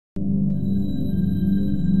In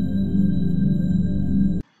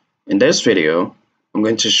this video, I'm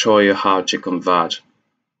going to show you how to convert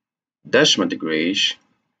decimal degrees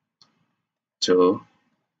to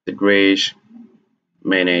degrees,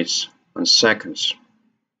 minutes, and seconds.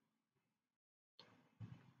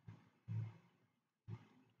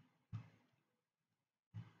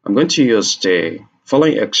 I'm going to use the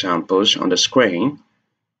following examples on the screen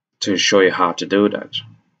to show you how to do that.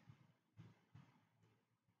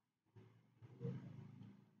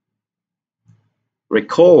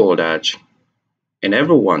 Recall that in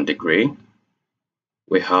every 1 degree,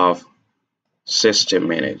 we have 60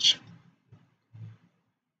 minutes.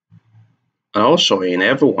 And also in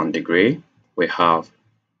every 1 degree, we have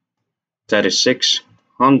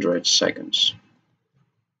 3600 seconds.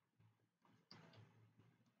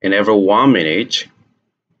 In every 1 minute,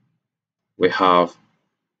 we have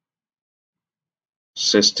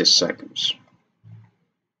 60 seconds.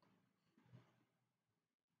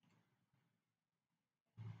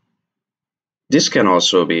 This can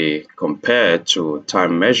also be compared to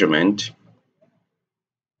time measurement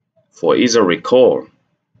for easy recall,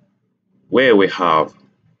 where we have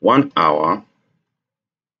 1 hour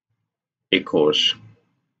equals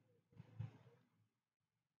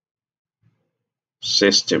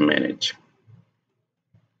 60 minutes.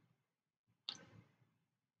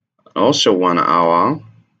 Also 1 hour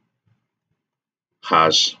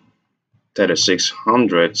has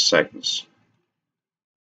 3600 seconds.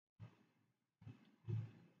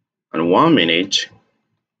 And 1 minute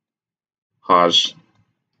has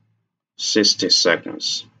 60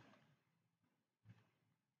 seconds.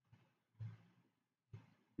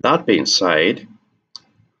 That being said,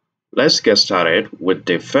 let's get started with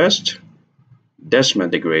the first decimal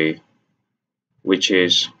degree, which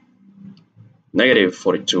is negative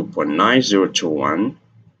 42.9021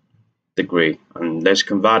 degree, and let's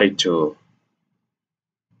convert it to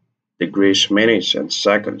degrees, minutes, and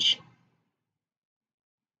seconds.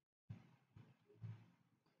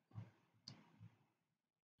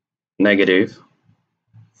 Negative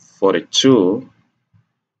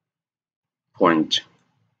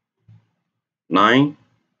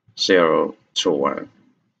 42.9021.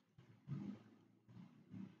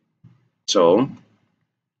 So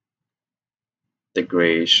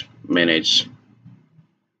degrees, minutes,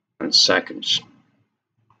 and seconds.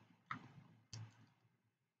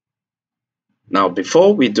 Now,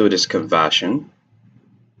 before we do this conversion,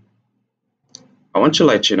 I want to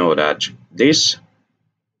let you know that this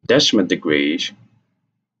decimal degrees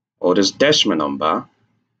or this decimal number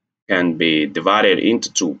can be divided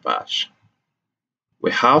into 2 parts. We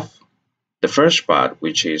have the first part,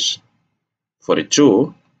 which is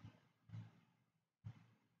 42,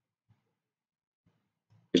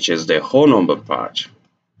 which is the whole number part.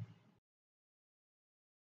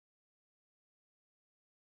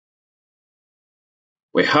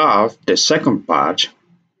 We have the second part,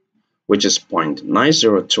 which is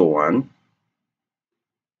 0.9021,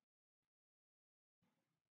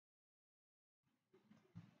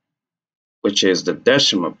 which is the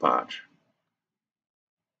decimal part.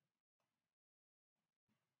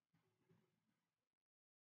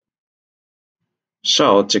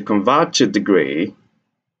 So to convert to degree,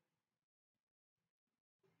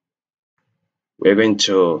 we're going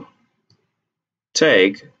to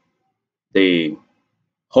take the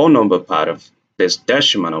whole number part of this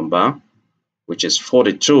decimal number, which is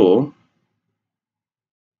 42,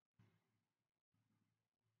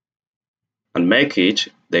 and make it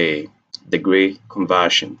the degree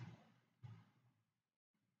conversion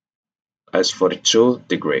as 42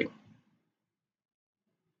 degree.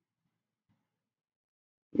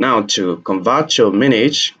 Now to convert to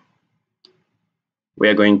minutes, we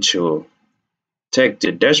are going to take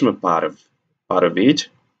the decimal part of it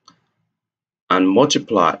and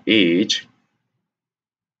multiply it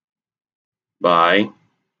by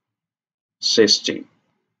 60.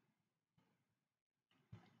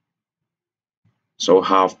 So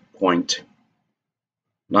have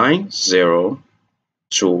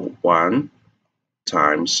 0.9021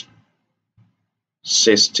 times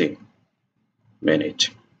 60 minutes.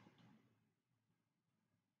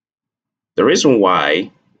 The reason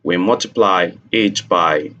why we multiply it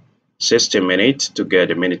by 60 minutes to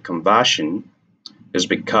get a minute conversion is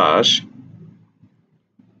because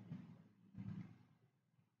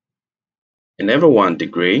in every 1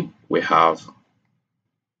 degree we have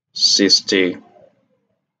 60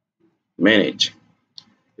 minutes.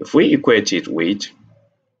 If we equate it with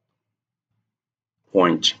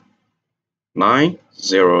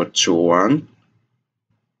 0.9021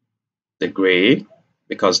 degree,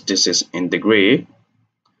 because this is in degree,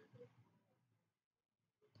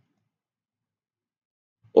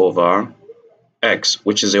 over x,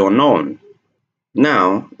 which is the unknown.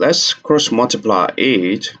 Now let's cross multiply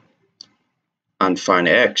it and find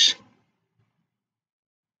x.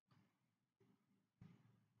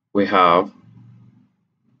 We have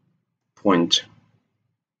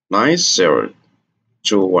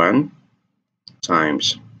 0.9021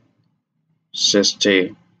 times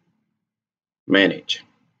 60 minutes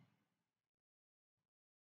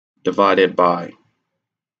divided by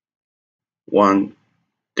 1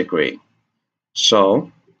 degree.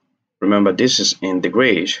 So remember, this is in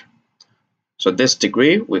degrees. So this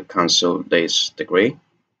degree will cancel this degree,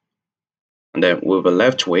 and then we'll be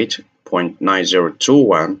left with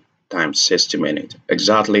 0.9021 times 60 minutes,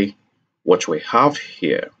 exactly what we have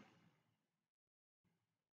here.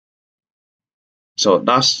 So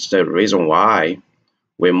that's the reason why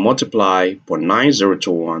we multiply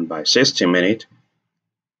 0.9021 by 60 minutes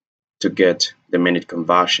to get the minute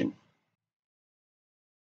conversion.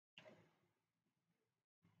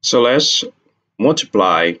 So let's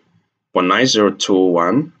multiply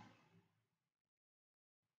 0.9021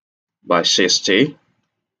 by 60.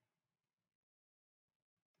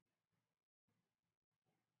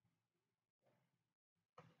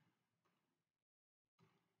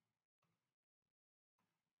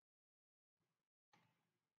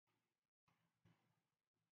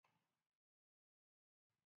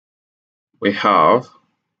 We have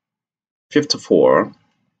 54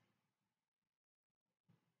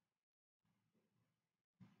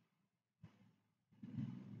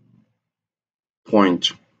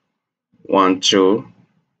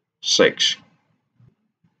 0.126.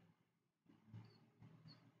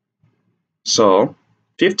 So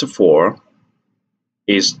 54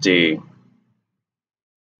 is the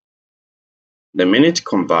minute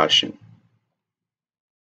conversion.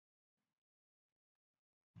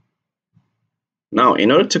 Now,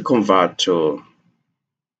 in order to convert to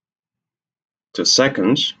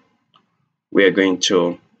seconds, we are going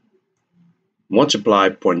to multiply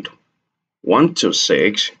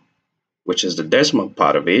 0.126, which is the decimal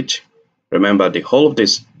part of it. Remember, the whole of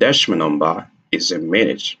this decimal number is in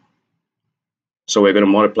minutes. So we're going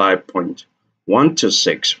to multiply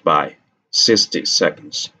 0.126 by 60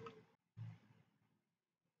 seconds.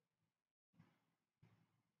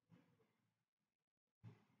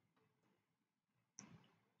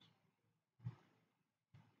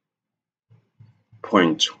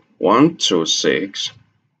 Point 126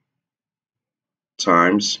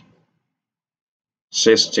 times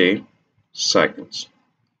 60 seconds.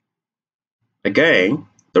 Again,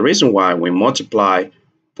 the reason why we multiply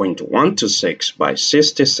 0.126 by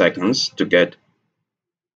 60 seconds to get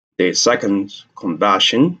the second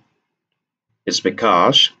conversion is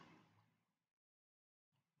because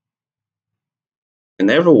in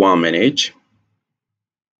every 1 minute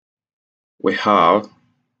we have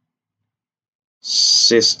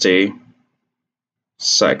 60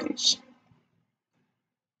 seconds.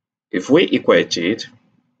 If we equate it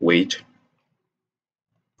with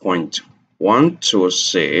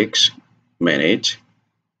 0.126 minutes,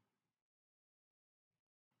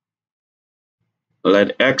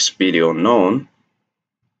 let x be the unknown.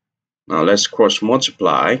 Now let's cross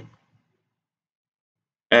multiply.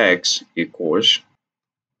 X equals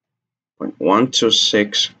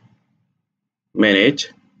 0.126 minutes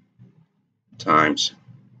times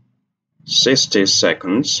 60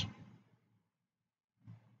 seconds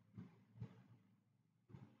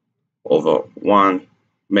over 1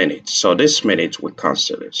 minute. So this minute we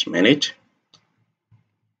cancel this minute.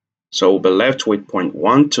 So we'll be left with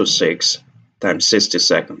 0.126 times 60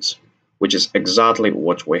 seconds, which is exactly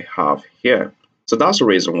what we have here. So that's the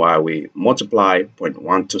reason why we multiply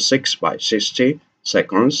 0.126 by 60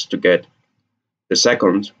 seconds to get the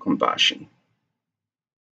second conversion.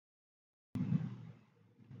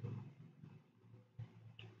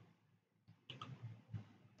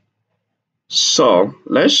 So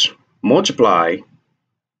let's multiply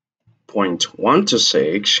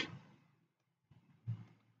 0.126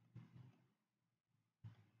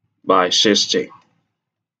 by 60.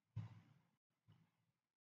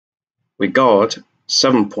 We got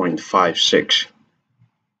 7.56.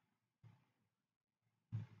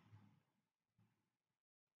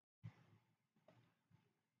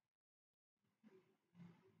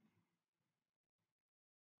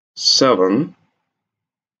 Seven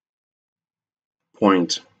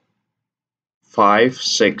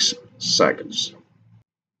 0.56 seconds.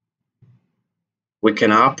 We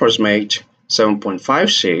can approximate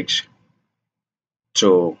 7.56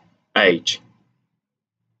 to 8.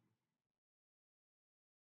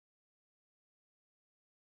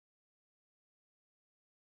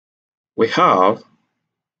 We have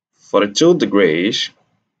 42 degrees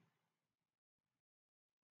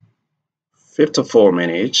 54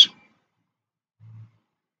 minutes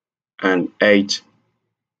and 8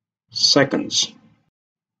 seconds.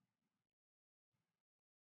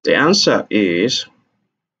 The answer is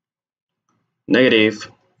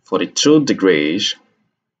negative 42 degrees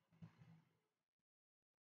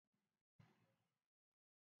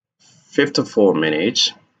 54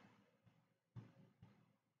 minutes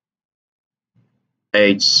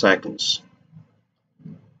 8 seconds.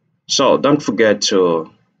 So don't forget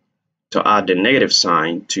to add the negative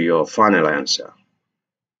sign to your final answer.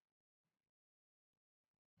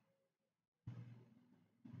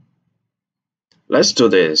 Let's do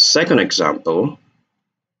the second example,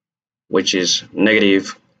 which is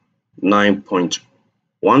negative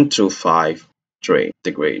 9.1253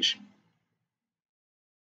 degrees.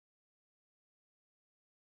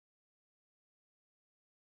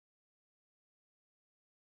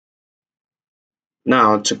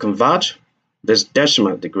 Now, to convert this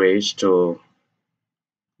decimal degrees to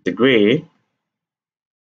degree,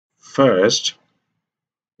 first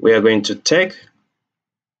we are going to take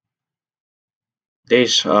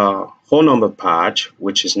this whole number part,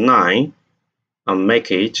 which is 9, and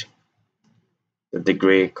make it the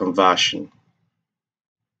degree conversion.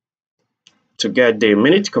 To get the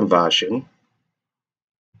minute conversion,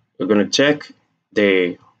 we're going to take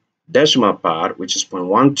the decimal part, which is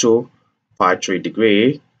 0.1253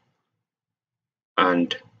 degree,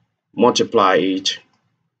 and multiply it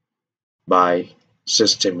by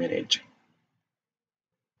 60 minutes.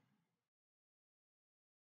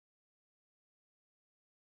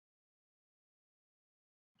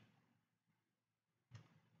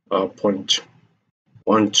 uh,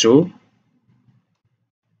 0.12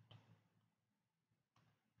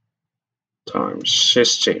 times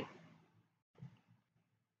 60.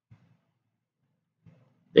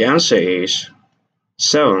 The answer is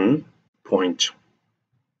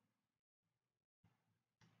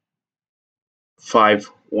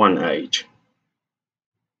 7.518.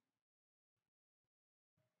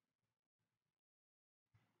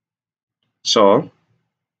 So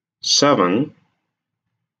 7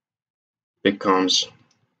 becomes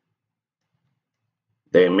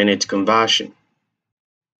the minute conversion.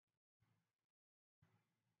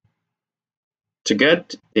 To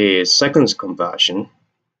get the seconds conversion,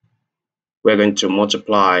 we're going to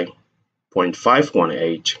multiply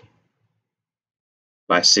 0.518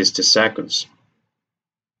 by 60 seconds.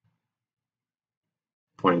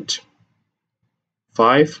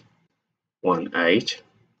 0.518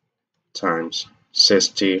 times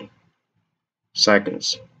 60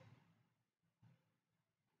 seconds.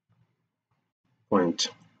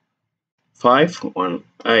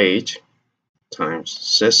 0.518 times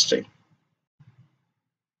 60.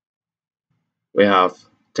 We have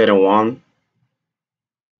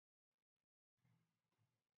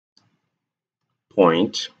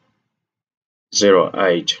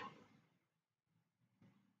 31.08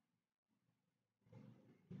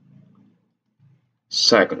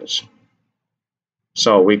 seconds.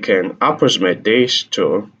 So we can approximate this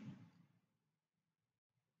to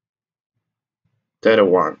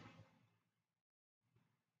 31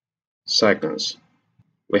 seconds.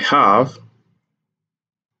 We have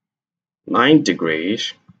 9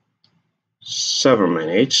 degrees, 7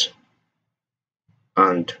 minutes,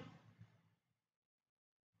 and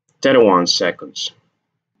 31 seconds.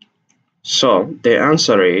 So the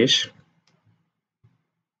answer is,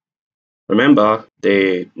 remember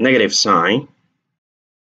the negative sign,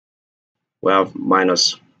 we have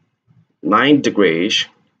minus 9 degrees,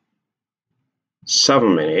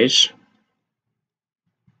 7 minutes,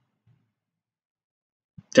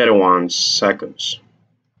 31 seconds.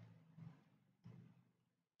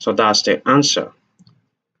 So that's the answer.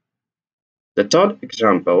 The third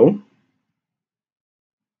example,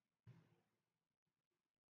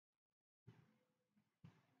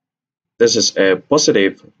 this is a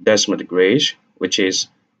positive decimal degrees, which is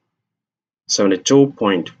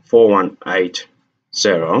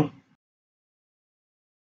 72.4180.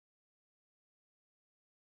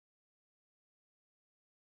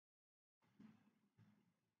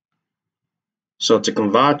 So to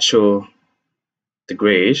convert to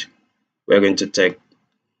degrees, we're going to take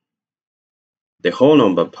the whole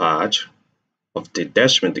number part of the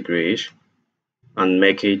decimal degrees and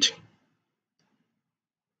make it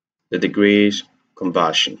the degrees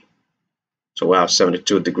conversion. So we have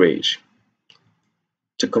 72 degrees.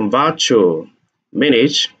 To convert to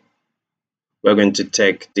minutes, we're going to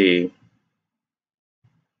take the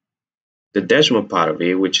decimal part of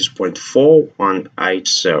it, which is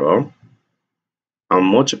 0.4180, and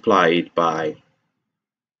multiply it by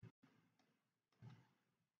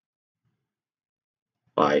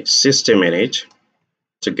by 60 minutes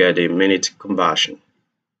to get a minute conversion.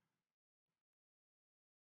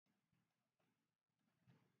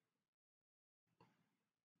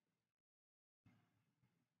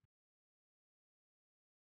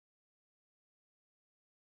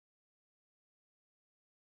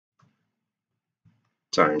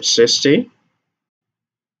 Times 60,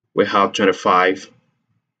 we have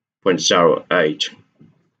 25.08.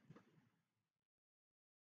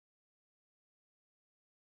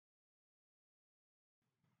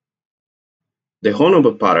 The whole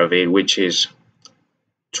number part of it, which is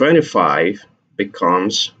 25,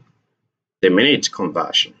 becomes the minute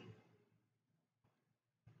conversion.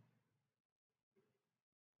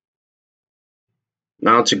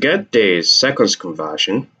 Now to get the seconds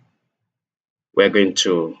conversion, we're going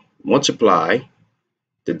to multiply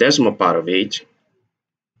the decimal part of it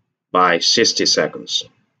by 60 seconds.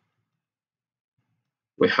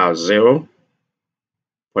 We have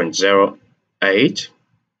 0.08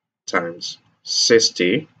 times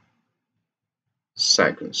 60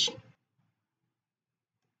 seconds.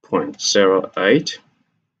 0.08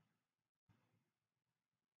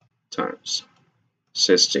 times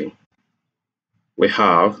 60. We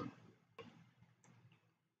have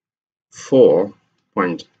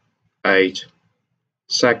 4.8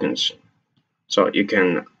 seconds. So you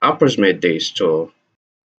can approximate this to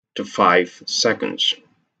 5 seconds.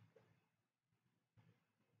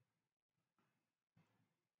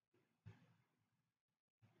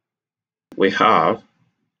 We have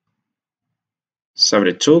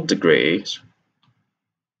 72 degrees,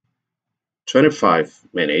 25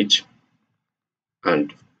 minutes,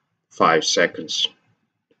 and 5 seconds.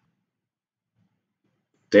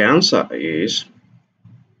 The answer is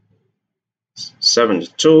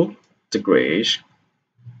 72 degrees,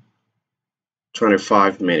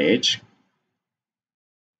 25 minutes,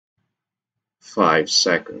 5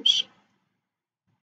 seconds.